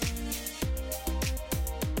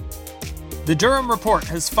The Durham report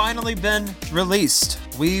has finally been released.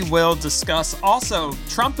 We will discuss also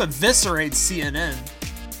Trump eviscerates CNN,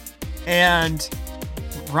 and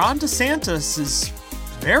Ron DeSantis is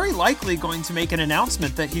very likely going to make an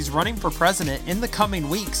announcement that he's running for president in the coming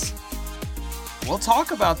weeks. We'll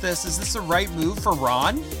talk about this. Is this the right move for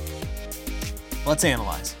Ron? Let's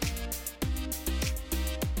analyze.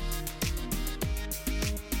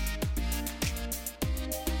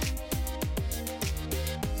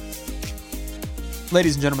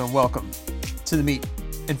 Ladies and gentlemen, welcome to the Meat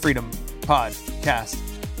and Freedom Podcast.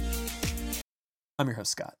 I'm your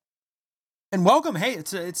host, Scott. And welcome. Hey,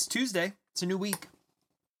 it's Tuesday. It's a new week.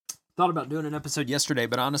 Thought about doing an episode yesterday,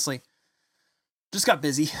 but honestly, just got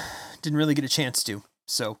busy. Didn't really get a chance to.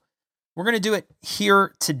 So we're going to do it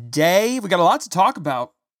here today. We got a lot to talk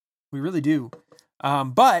about. We really do.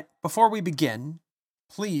 But before we begin,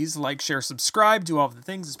 please like, share, subscribe, do all of the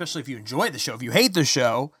things, especially if you enjoy the show. If you hate the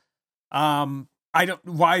show, I don't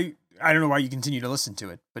know why you continue to listen to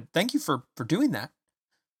it, but thank you for doing that.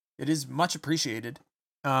 It is much appreciated.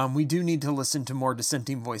 We do need to listen to more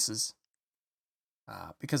dissenting voices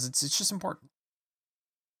because it's just important.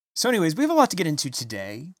 So anyways, we have a lot to get into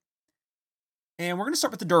today, and we're going to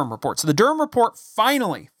start with the Durham report. So the Durham report,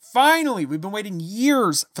 finally, we've been waiting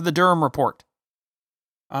years for the Durham report.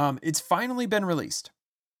 It's finally been released.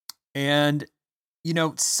 And,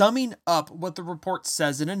 summing up what the report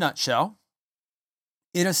says in a nutshell,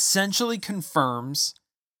 it essentially confirms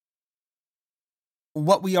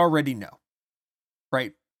what we already know,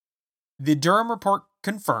 right? The Durham report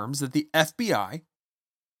confirms that the FBI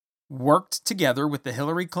worked together with the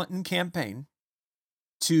Hillary Clinton campaign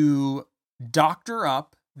to doctor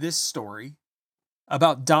up this story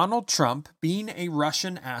about Donald Trump being a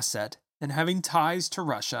Russian asset and having ties to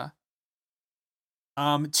Russia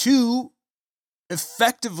to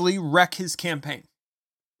effectively wreck his campaign.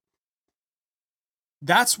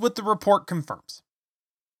 That's what the report confirms.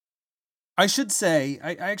 I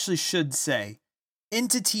actually should say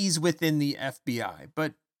entities within the FBI,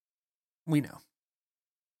 but we know,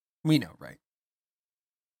 right?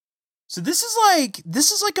 So this is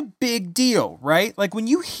like a big deal, right? Like when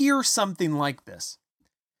you hear something like this,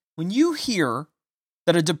 when you hear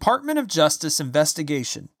that a Department of Justice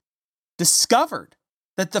investigation discovered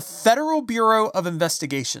that the Federal Bureau of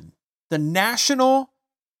Investigation, the national,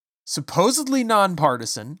 supposedly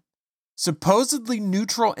nonpartisan, supposedly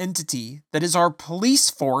neutral entity that is our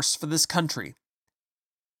police force for this country,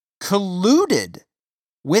 colluded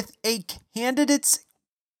with a candidate's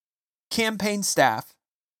campaign staff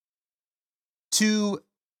to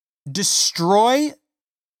destroy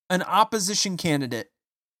an opposition candidate.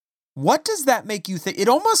 What does that make you think? It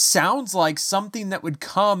almost sounds like something that would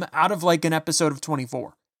come out of like an episode of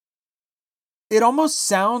 24. It almost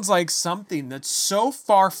sounds like something that's so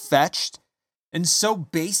far-fetched and so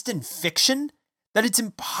based in fiction that it's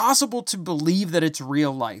impossible to believe that it's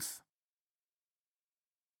real life.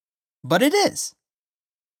 But it is.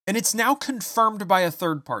 And it's now confirmed by a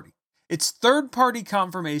third party. It's third-party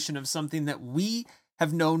confirmation of something that we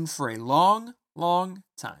have known for a long, long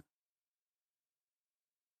time.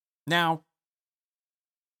 Now,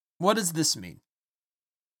 what does this mean?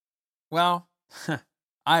 Well,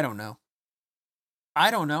 I don't know.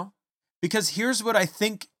 Because here's what I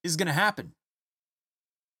think is going to happen.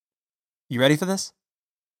 You ready for this?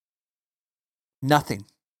 Nothing.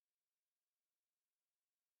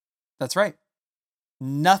 That's right.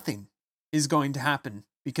 Nothing is going to happen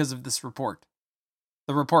because of this report.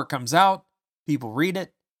 The report comes out, people read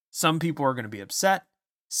it, some people are going to be upset,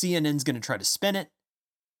 CNN's going to try to spin it,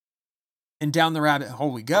 and down the rabbit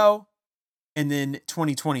hole we go, and then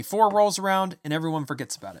 2024 rolls around and everyone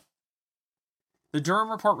forgets about it. The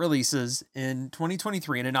Durham report releases in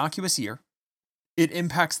 2023, an innocuous year. It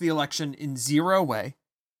impacts the election in zero way.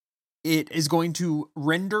 It is going to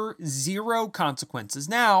render zero consequences.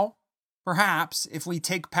 Now, perhaps if we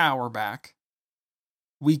take power back,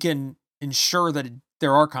 we can ensure that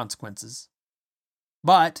there are consequences.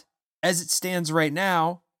 But as it stands right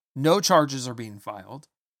now, no charges are being filed.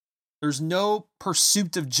 There's no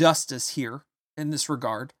pursuit of justice here in this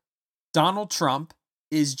regard. Donald Trump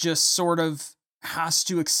is just sort of has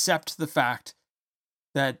to accept the fact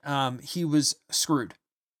that he was screwed.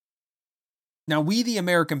 Now, we, the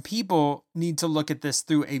American people, need to look at this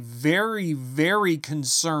through a very, very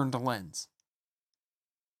concerned lens.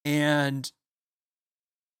 And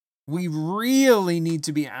we really need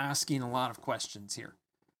to be asking a lot of questions here.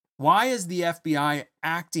 Why is the FBI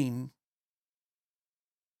acting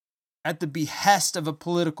at the behest of a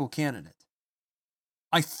political candidate?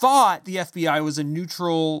 I thought the FBI was a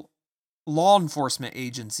neutral law enforcement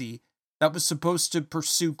agency that was supposed to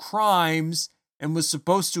pursue crimes and was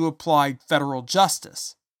supposed to apply federal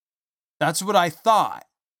justice. That's what I thought.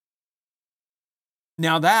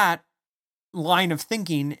 Now that line of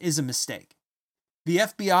thinking is a mistake. The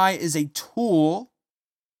FBI is a tool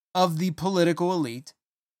of the political elite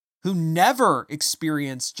who never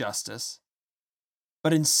experience justice,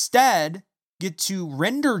 but instead get to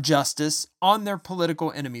render justice on their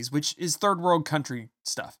political enemies, which is third world country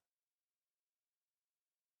stuff.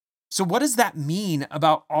 So what does that mean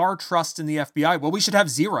about our trust in the FBI? Well, we should have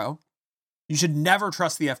zero. You should never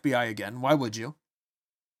trust the FBI again. Why would you?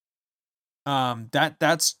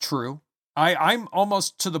 That's true. I'm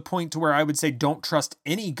almost to the point to where I would say don't trust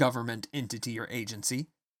any government entity or agency.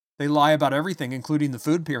 They lie about everything, including the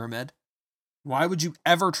food pyramid. Why would you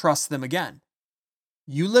ever trust them again?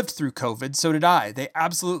 You lived through COVID, so did I. They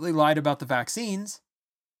absolutely lied about the vaccines.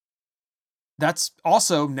 That's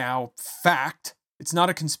also now fact. It's not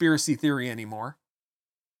a conspiracy theory anymore.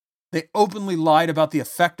 They openly lied about the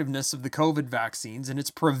effectiveness of the COVID vaccines and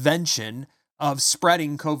its prevention of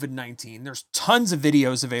spreading COVID-19. There's tons of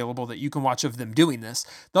videos available that you can watch of them doing this.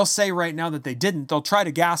 They'll say right now that they didn't. They'll try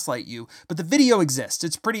to gaslight you, but the video exists.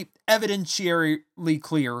 It's pretty evidentiarily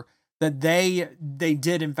clear that they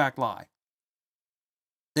did in fact lie.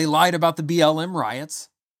 They lied about the BLM riots.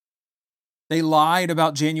 They lied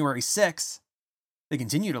about January 6th. They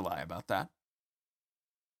continue to lie about that.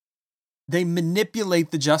 They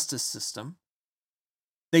manipulate the justice system.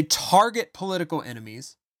 They target political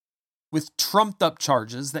enemies with trumped up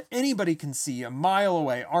charges that anybody can see a mile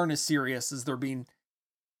away aren't as serious as they're being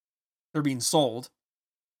sold.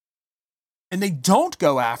 And they don't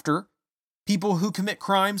go after people who commit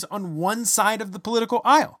crimes on one side of the political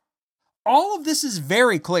aisle. All of this is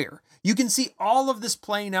very clear. You can see all of this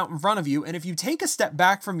playing out in front of you. And if you take a step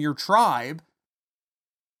back from your tribe,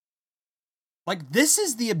 like this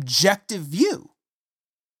is the objective view.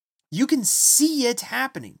 You can see it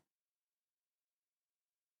happening.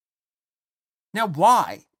 Now,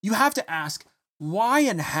 why? You have to ask why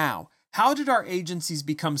and how. How did our agencies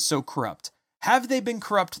become so corrupt? Have they been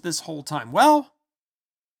corrupt this whole time? Well,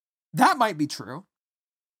 that might be true.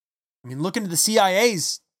 I mean, look into the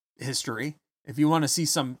CIA's history if you want to see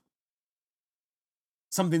something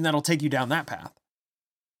that'll take you down that path.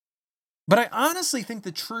 But I honestly think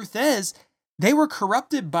the truth is they were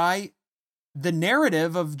corrupted by the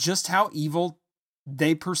narrative of just how evil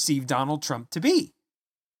they perceive Donald Trump to be.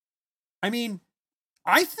 I mean,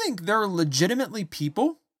 I think there are legitimately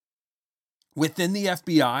people within the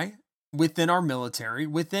FBI, within our military,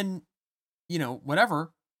 within,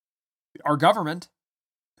 whatever, our government,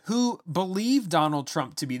 who believe Donald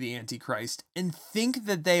Trump to be the Antichrist and think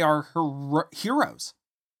that they are heroes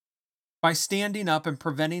by standing up and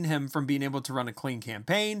preventing him from being able to run a clean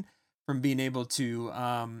campaign, from being able to,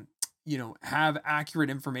 have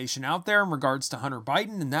accurate information out there in regards to Hunter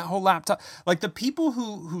Biden and that whole laptop. Like the people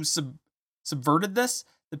who subverted this,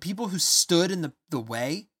 the people who stood in the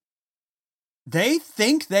way, they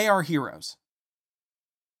think they are heroes.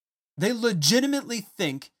 They legitimately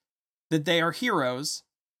think that they are heroes,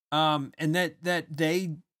 and that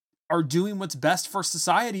they are doing what's best for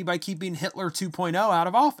society by keeping Hitler 2.0 out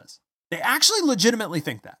of office. They actually legitimately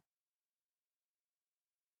think that.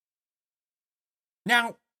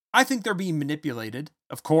 Now, I think they're being manipulated,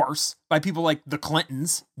 of course, by people like the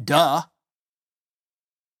Clintons, duh,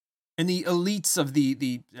 and the elites of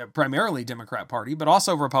the primarily Democrat Party, but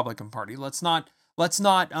also Republican Party. Let's not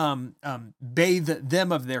bathe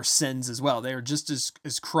them of their sins as well. They are just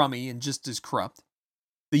as crummy and just as corrupt.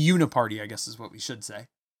 The Uniparty, I guess, is what we should say.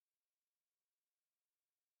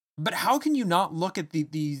 But how can you not look at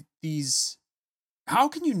these? How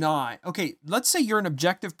can you not? Okay, let's say you're an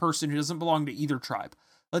objective person who doesn't belong to either tribe.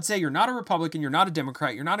 Let's say you're not a Republican, you're not a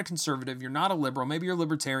Democrat, you're not a conservative, you're not a liberal, maybe you're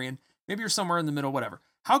libertarian, maybe you're somewhere in the middle, whatever.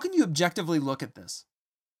 How can you objectively look at this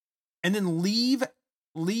and then leave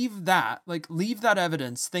that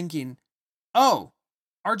evidence thinking, oh,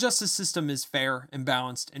 our justice system is fair and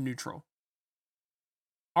balanced and neutral.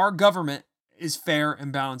 Our government is fair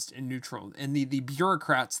and balanced and neutral. And the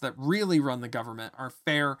bureaucrats that really run the government are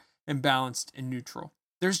fair and balanced and neutral.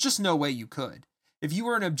 There's just no way you could. If you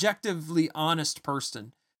were an objectively honest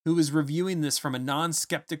person who is reviewing this from a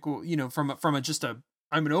non-skeptical,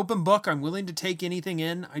 I'm an open book, I'm willing to take anything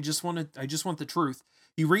in, I just want the truth.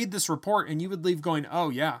 You read this report and you would leave going, oh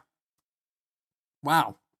yeah,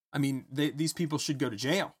 wow. I mean, these people should go to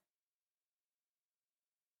jail.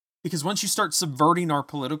 Because once you start subverting our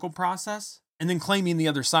political process, and then claiming the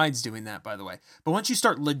other side's doing that, by the way, but once you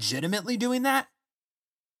start legitimately doing that,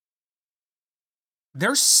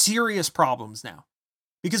 there's serious problems now.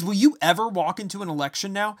 Because will you ever walk into an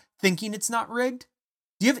election now thinking it's not rigged?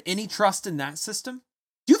 Do you have any trust in that system?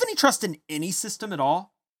 Do you have any trust in any system at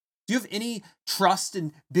all? Do you have any trust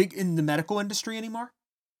in the medical industry anymore?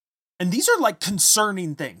 And these are like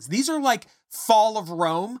concerning things. These are like fall of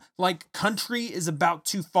Rome, like country is about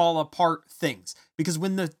to fall apart things. Because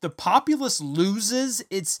when the populace loses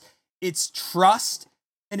its trust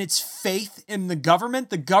and its faith in the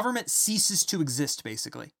government ceases to exist,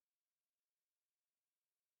 basically.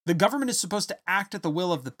 The government is supposed to act at the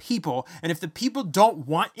will of the people, and if the people don't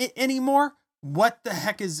want it anymore, what the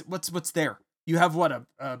heck is what's there? You have what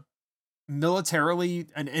a militarily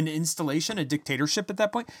an installation, a dictatorship at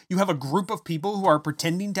that point. You have a group of people who are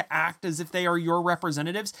pretending to act as if they are your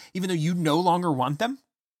representatives, even though you no longer want them.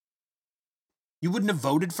 You wouldn't have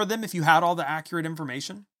voted for them if you had all the accurate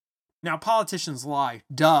information. Now, politicians lie.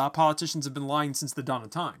 Duh, politicians have been lying since the dawn of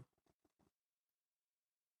time.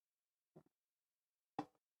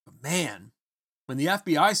 But man, when the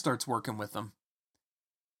FBI starts working with them,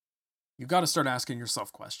 you've got to start asking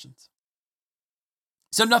yourself questions.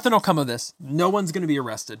 So nothing will come of this. No one's going to be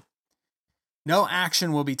arrested. No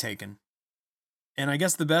action will be taken. And I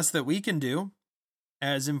guess the best that we can do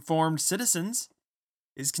as informed citizens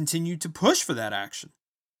is continue to push for that action.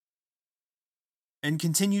 And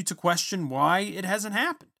continue to question why it hasn't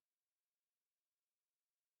happened.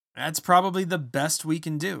 That's probably the best we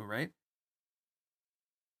can do, right?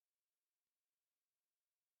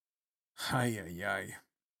 Ay, ay, ay.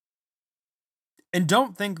 And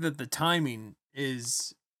don't think that the timing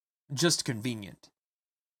is just convenient.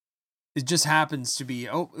 It just happens to be,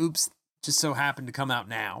 oh, oops, just so happened to come out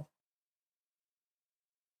now.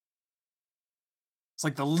 It's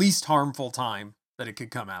like the least harmful time that it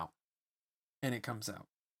could come out. And it comes out.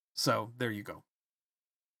 So there you go.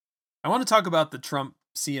 I want to talk about the Trump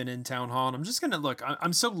CNN town hall. And I'm just going to look,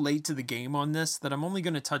 I'm so late to the game on this that I'm only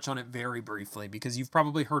going to touch on it very briefly because you've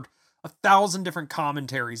probably heard 1,000 different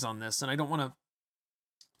commentaries on this. And I don't want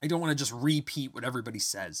to just repeat what everybody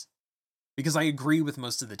says because I agree with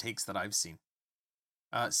most of the takes that I've seen.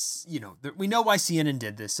 We know why CNN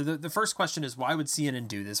did this. So the first question is, why would CNN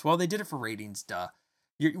do this? Well, they did it for ratings, duh.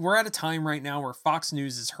 We're at a time right now where Fox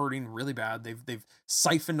News is hurting really bad. They've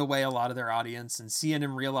siphoned away a lot of their audience, and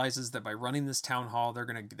CNN realizes that by running this town hall,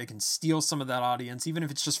 they can steal some of that audience, even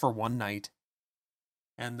if it's just for one night.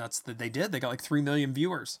 And that's what they did. They got like 3 million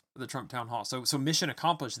viewers for the Trump town hall. So mission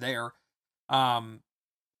accomplished there. The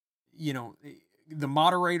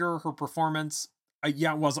moderator, her performance,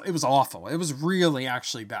 it was awful. It was really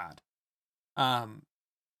actually bad.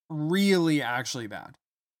 Really actually bad.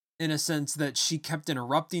 In a sense that she kept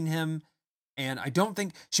interrupting him. And I don't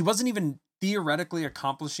think she wasn't even theoretically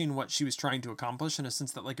accomplishing what she was trying to accomplish, in a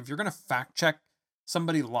sense that, like, if you're going to fact check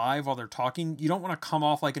somebody live while they're talking, you don't want to come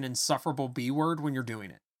off like an insufferable B word when you're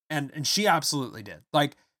doing it. And she absolutely did.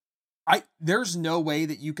 Like, there's no way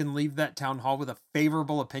that you can leave that town hall with a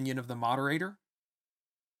favorable opinion of the moderator.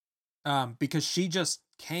 Because she just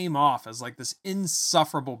came off as like this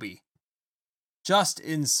insufferable B. Just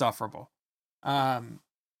insufferable.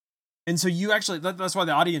 And so you actually, that's why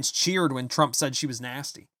the audience cheered when Trump said she was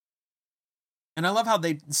nasty. And I love how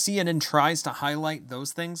CNN tries to highlight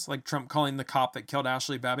those things, like Trump calling the cop that killed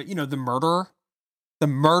Ashley Babbitt, the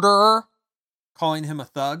murderer, calling him a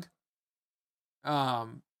thug.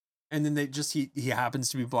 And then he happens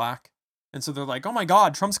to be black. And so they're like, oh my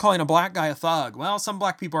God, Trump's calling a black guy a thug. Well, some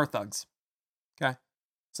black people are thugs. Okay.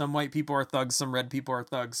 Some white people are thugs. Some red people are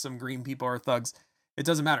thugs. Some green people are thugs. It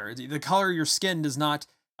doesn't matter. The color of your skin does not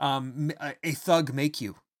a thug make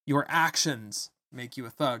you. Your actions make you a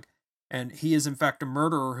thug. And he is in fact a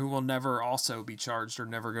murderer who will never also be charged or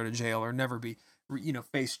never go to jail or never be,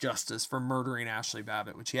 face justice for murdering Ashley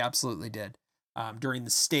Babbitt, which he absolutely did during the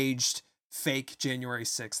staged fake January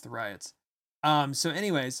 6th riots. So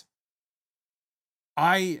anyways,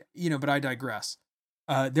 but I digress.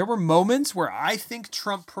 There were moments where I think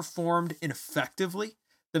Trump performed ineffectively.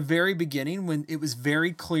 The very beginning, when it was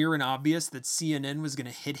very clear and obvious that CNN was going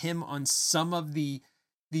to hit him on some of the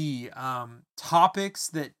topics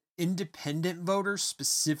that independent voters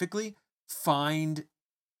specifically find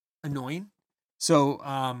annoying. So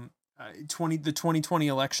the 2020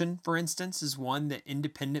 election, for instance, is one that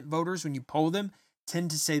independent voters, when you poll them,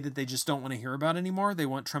 tend to say that they just don't want to hear about anymore. They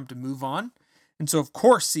want Trump to move on. And so, of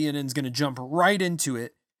course, CNN's going to jump right into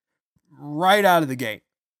it, right out of the gate.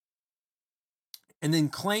 And then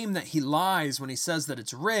claim that he lies when he says that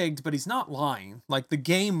it's rigged, but he's not lying. Like, the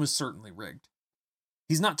game was certainly rigged.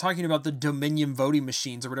 He's not talking about the Dominion voting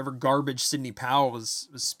machines or whatever garbage Sidney Powell was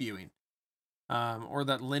spewing. Or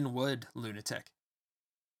that Lynn Wood lunatic.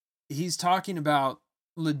 He's talking about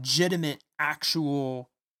legitimate, actual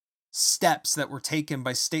steps that were taken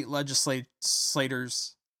by state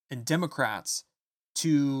legislators and Democrats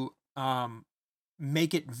to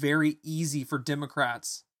make it very easy for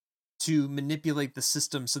Democrats to manipulate the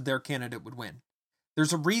system so their candidate would win.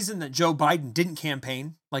 There's a reason that Joe Biden didn't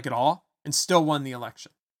campaign like at all and still won the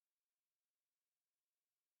election.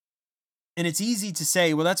 And it's easy to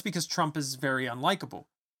say, well, that's because Trump is very unlikable.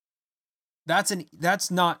 That's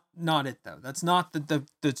not it though. That's not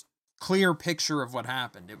the clear picture of what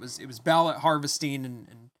happened. It was ballot harvesting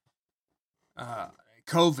and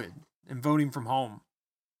COVID and voting from home,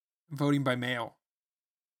 voting by mail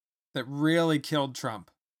that really killed Trump,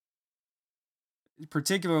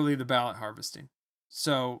 particularly the ballot harvesting.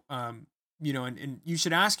 So, and you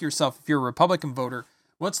should ask yourself, if you're a Republican voter,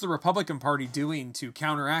 what's the Republican Party doing to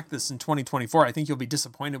counteract this in 2024? I think you'll be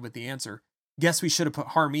disappointed with the answer. Guess we should have put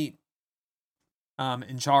Harmeet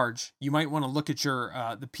in charge. You might want to look at your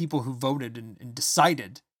the people who voted and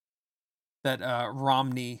decided that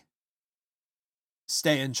Romney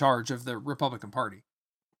stay in charge of the Republican Party.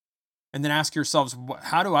 And then ask yourselves,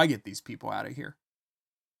 how do I get these people out of here?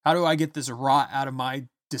 How do I get this rot out of my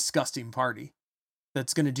disgusting party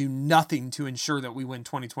that's going to do nothing to ensure that we win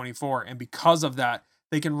 2024? And because of that,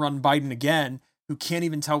 they can run Biden again, who can't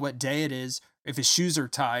even tell what day it is, if his shoes are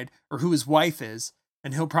tied, or who his wife is.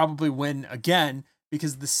 And he'll probably win again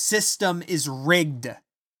because the system is rigged.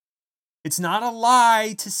 It's not a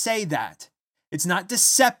lie to say that. It's not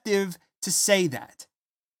deceptive to say that.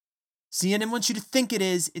 CNN wants you to think it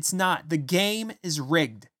is. It's not. The game is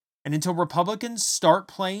rigged. And until Republicans start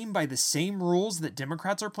playing by the same rules that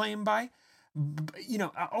Democrats are playing by,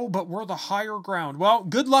 but we're the higher ground. Well,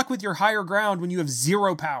 good luck with your higher ground when you have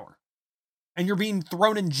zero power and you're being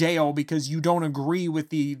thrown in jail because you don't agree with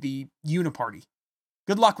the uniparty.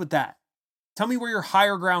 Good luck with that. Tell me where your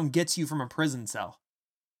higher ground gets you from a prison cell.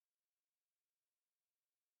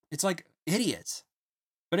 It's like idiots.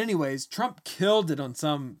 But anyways, Trump killed it on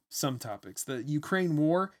some topics. The Ukraine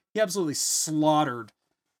war, he absolutely slaughtered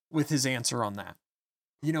with his answer on that.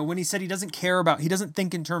 When he said he doesn't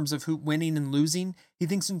think in terms of who winning and losing. He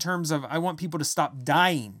thinks in terms of, I want people to stop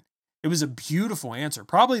dying. It was a beautiful answer.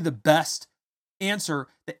 Probably the best answer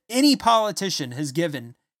that any politician has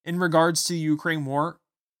given in regards to the Ukraine war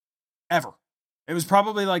ever. It was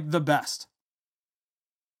probably like the best.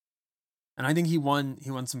 And I think he won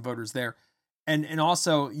some voters there. And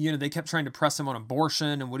also, they kept trying to press him on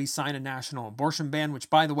abortion and would he sign a national abortion ban, which,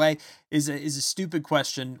 by the way, is a stupid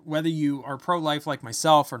question. Whether you are pro-life like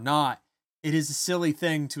myself or not, it is a silly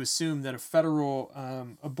thing to assume that a federal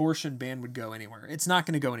abortion ban would go anywhere. It's not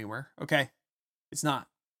going to go anywhere, okay? It's not.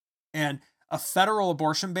 And a federal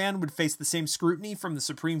abortion ban would face the same scrutiny from the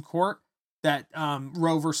Supreme Court that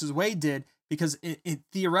Roe versus Wade did, because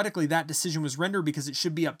theoretically that decision was rendered because it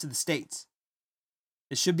should be up to the states.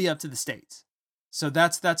 It should be up to the states. So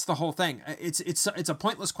that's the whole thing. It's a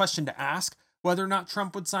pointless question to ask whether or not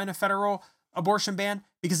Trump would sign a federal abortion ban,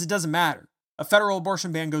 because it doesn't matter. A federal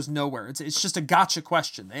abortion ban goes nowhere. It's just a gotcha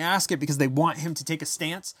question. They ask it because they want him to take a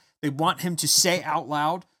stance. They want him to say out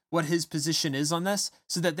loud what his position is on this,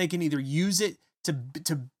 so that they can either use it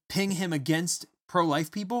to ping him against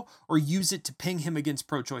pro-life people or use it to ping him against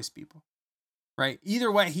pro-choice people. Right?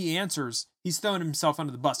 Either way he answers, he's throwing himself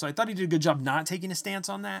under the bus. So I thought he did a good job not taking a stance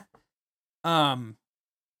on that. I'm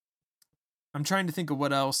trying to think of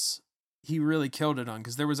what else he really killed it on,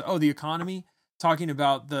 because there was the economy, talking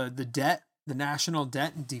about the debt, the national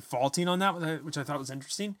debt, and defaulting on that, which I thought was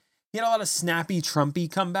interesting. He had a lot of snappy Trumpy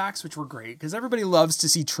comebacks, which were great because everybody loves to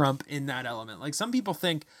see Trump in that element. Like, some people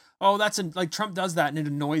think, like Trump does that and it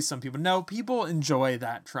annoys some people. No, people enjoy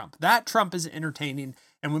that Trump. That Trump is entertaining.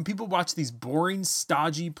 And when people watch these boring,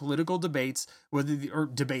 stodgy political debates,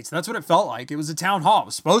 that's what it felt like. It was a town hall. It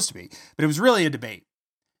was supposed to be, but it was really a debate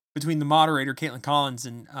between the moderator, Caitlin Collins,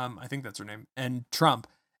 and I think that's her name, and Trump.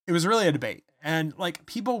 It was really a debate. And like,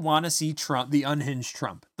 people want to see Trump, the unhinged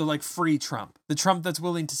Trump, the like free Trump, the Trump that's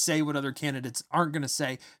willing to say what other candidates aren't going to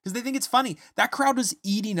say because they think it's funny. That crowd was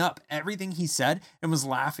eating up everything he said and was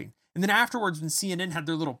laughing. And then afterwards, when CNN had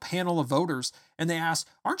their little panel of voters and they asked,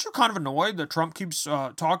 aren't you kind of annoyed that Trump keeps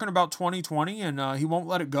talking about 2020 and he won't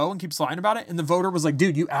let it go and keeps lying about it? And the voter was like,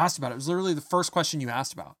 dude, you asked about it. It was literally the first question you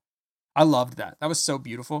asked about. I loved that. That was so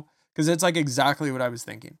beautiful because it's like exactly what I was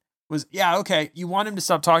thinking. Was, yeah, okay, you want him to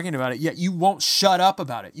stop talking about it, yet you won't shut up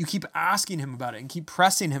about it. You keep asking him about it and keep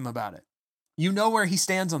pressing him about it. You know where he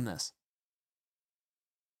stands on this.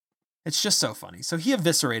 It's just so funny. So he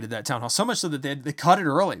eviscerated that town hall so much so that they cut it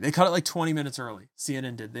early. They cut it like 20 minutes early.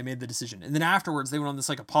 CNN did. They made the decision. And then afterwards, they went on this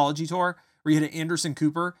like apology tour where you had Anderson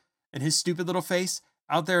Cooper and his stupid little face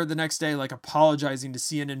out there the next day, like apologizing to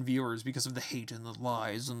CNN viewers because of the hate and the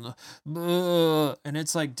lies and and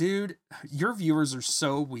it's like, dude, your viewers are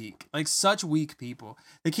so weak, like such weak people.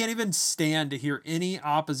 They can't even stand to hear any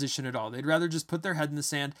opposition at all. They'd rather just put their head in the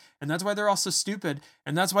sand. And that's why they're all so stupid.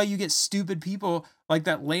 And that's why you get stupid people like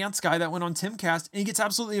that Lance guy that went on Timcast and he gets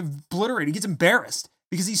absolutely obliterated. He gets embarrassed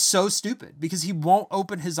because he's so stupid, because he won't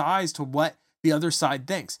open his eyes to what the other side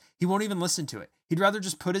thinks. He won't even listen to it. He'd rather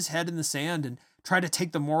just put his head in the sand and try to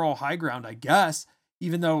take the moral high ground, I guess,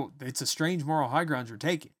 even though it's a strange moral high ground you're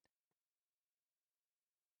taking.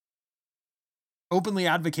 Openly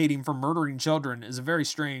advocating for murdering children is a very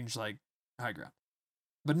strange, like, high ground.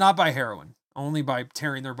 But not by heroin, only by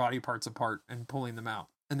tearing their body parts apart and pulling them out.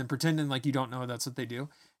 And then pretending like you don't know that's what they do.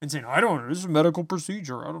 And saying, I don't know, this is a medical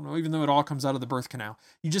procedure. I don't know, even though it all comes out of the birth canal.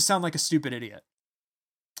 You just sound like a stupid idiot.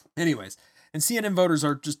 Anyways, and CNN voters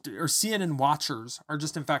are just, or CNN watchers are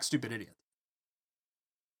just in fact stupid idiots.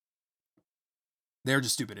 They're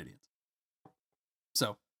just stupid idiots.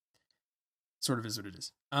 So, sort of is what it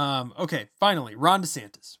is. Okay, finally, Ron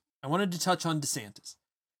DeSantis. I wanted to touch on DeSantis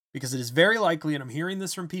because it is very likely, and I'm hearing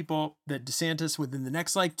this from people, that DeSantis within the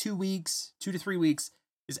next like 2 to 3 weeks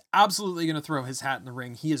is absolutely going to throw his hat in the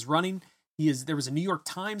ring. He is running. There was a New York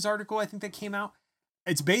Times article, I think, that came out.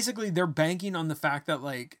 It's basically they're banking on the fact that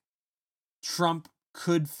like Trump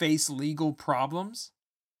could face legal problems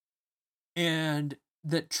and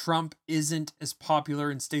that Trump isn't as popular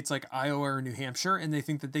in states like Iowa or New Hampshire, and they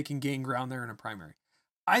think that they can gain ground there in a primary.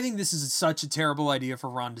 I think this is such a terrible idea for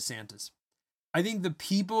Ron DeSantis. I think the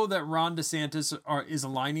people that Ron DeSantis is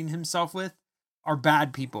aligning himself with are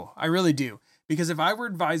bad people. I really do. Because if I were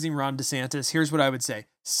advising Ron DeSantis, here's what I would say.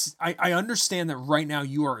 I understand that right now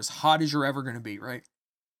you are as hot as you're ever going to be, right?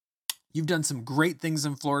 You've done some great things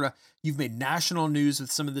in Florida. You've made national news with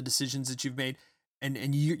some of the decisions that you've made.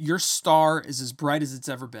 And your star is as bright as it's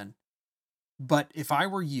ever been. But if I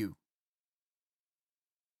were you,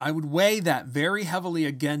 I would weigh that very heavily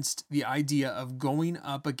against the idea of going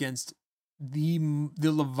up against the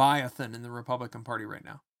Leviathan in the Republican Party right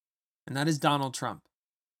now. And that is Donald Trump.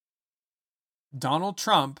 Donald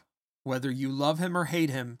Trump, whether you love him or hate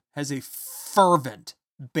him, has a fervent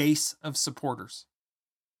base of supporters.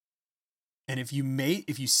 And if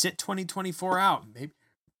you sit 2024 out, maybe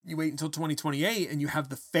you wait until 2028 and you have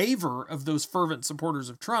the favor of those fervent supporters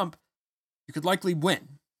of Trump, you could likely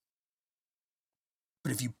win.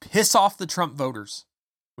 But if you piss off the Trump voters,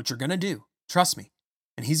 which you're going to do, trust me,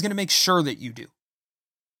 and he's going to make sure that you do,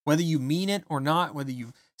 whether you mean it or not, whether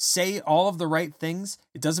you say all of the right things,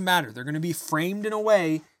 it doesn't matter. They're going to be framed in a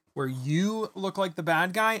way where you look like the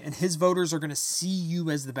bad guy and his voters are going to see you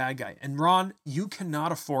as the bad guy. And Ron, you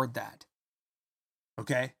cannot afford that.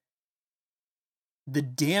 Okay? The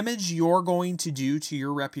damage you're going to do to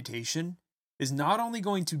your reputation is not only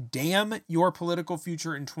going to damn your political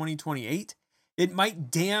future in 2028, it might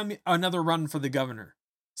damn another run for the governor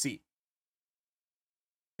seat.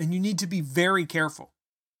 And you need to be very careful.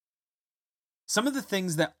 Some of the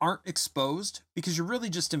things that aren't exposed, because you're really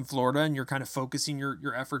just in Florida and you're kind of focusing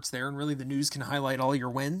your efforts there, and really the news can highlight all your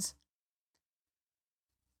wins.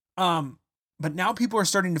 But now people are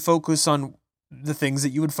starting to focus on the things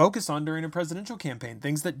that you would focus on during a presidential campaign,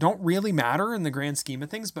 things that don't really matter in the grand scheme of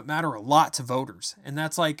things, but matter a lot to voters. And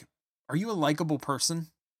that's like, are you a likable person?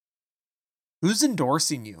 Who's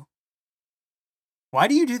endorsing you? Why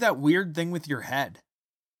do you do that weird thing with your head?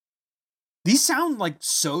 These sound like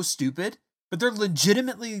so stupid, but they're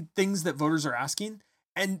legitimately things that voters are asking.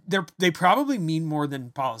 And they probably mean more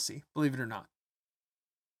than policy, believe it or not.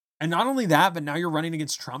 And not only that, but now you're running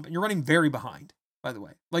against Trump and you're running very behind, by the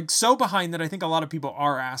way. Like so behind that I think a lot of people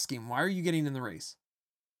are asking, why are you getting in the race?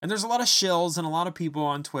 And there's a lot of shills and a lot of people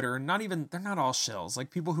on Twitter, and they're not all shills,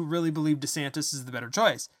 like people who really believe DeSantis is the better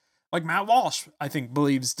choice. Like Matt Walsh, I think,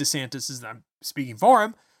 believes DeSantis is, I'm speaking for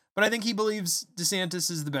him, but I think he believes DeSantis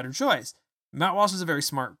is the better choice. Matt Walsh is a very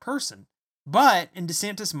smart person, and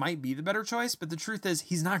DeSantis might be the better choice, but the truth is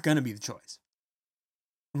he's not going to be the choice.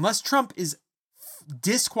 Unless Trump is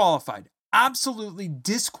disqualified, absolutely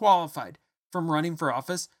disqualified from running for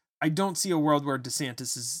office, I don't see a world where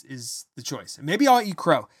DeSantis is the choice. And maybe I'll eat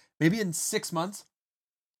crow. Maybe in 6 months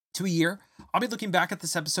to a year, I'll be looking back at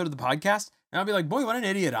this episode of the podcast and I'll be like, boy, what an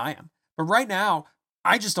idiot I am. But right now,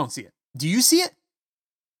 I just don't see it. Do you see it?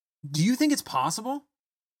 Do you think it's possible?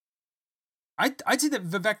 I'd say that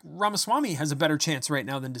Vivek Ramaswamy has a better chance right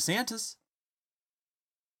now than DeSantis.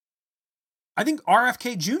 I think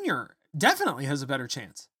RFK Jr. definitely has a better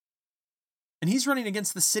chance. And he's running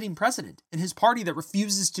against the sitting president in his party that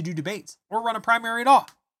refuses to do debates or run a primary at all.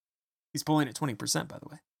 He's polling at 20%, by the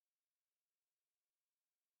way.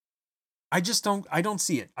 I don't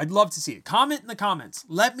see it. I'd love to see it. Comment in the comments.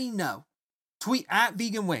 Let me know. Tweet at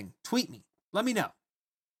Vegan Wing. Tweet me. Let me know.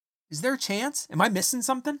 Is there a chance? Am I missing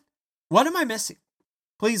something? What am I missing?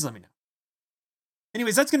 Please let me know.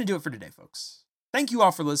 Anyways, that's going to do it for today, folks. Thank you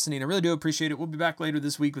all for listening. I really do appreciate it. We'll be back later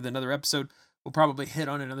this week with another episode. We'll probably hit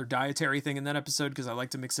on another dietary thing in that episode because I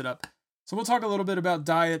like to mix it up. So we'll talk a little bit about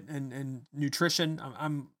diet and nutrition.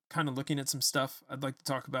 I'm kind of looking at some stuff I'd like to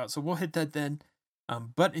talk about. So we'll hit that then.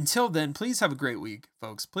 But until then, please have a great week,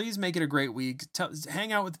 folks. Please make it a great week.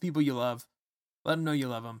 Hang out with the people you love. Let them know you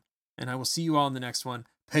love them. And I will see you all in the next one.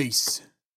 Peace.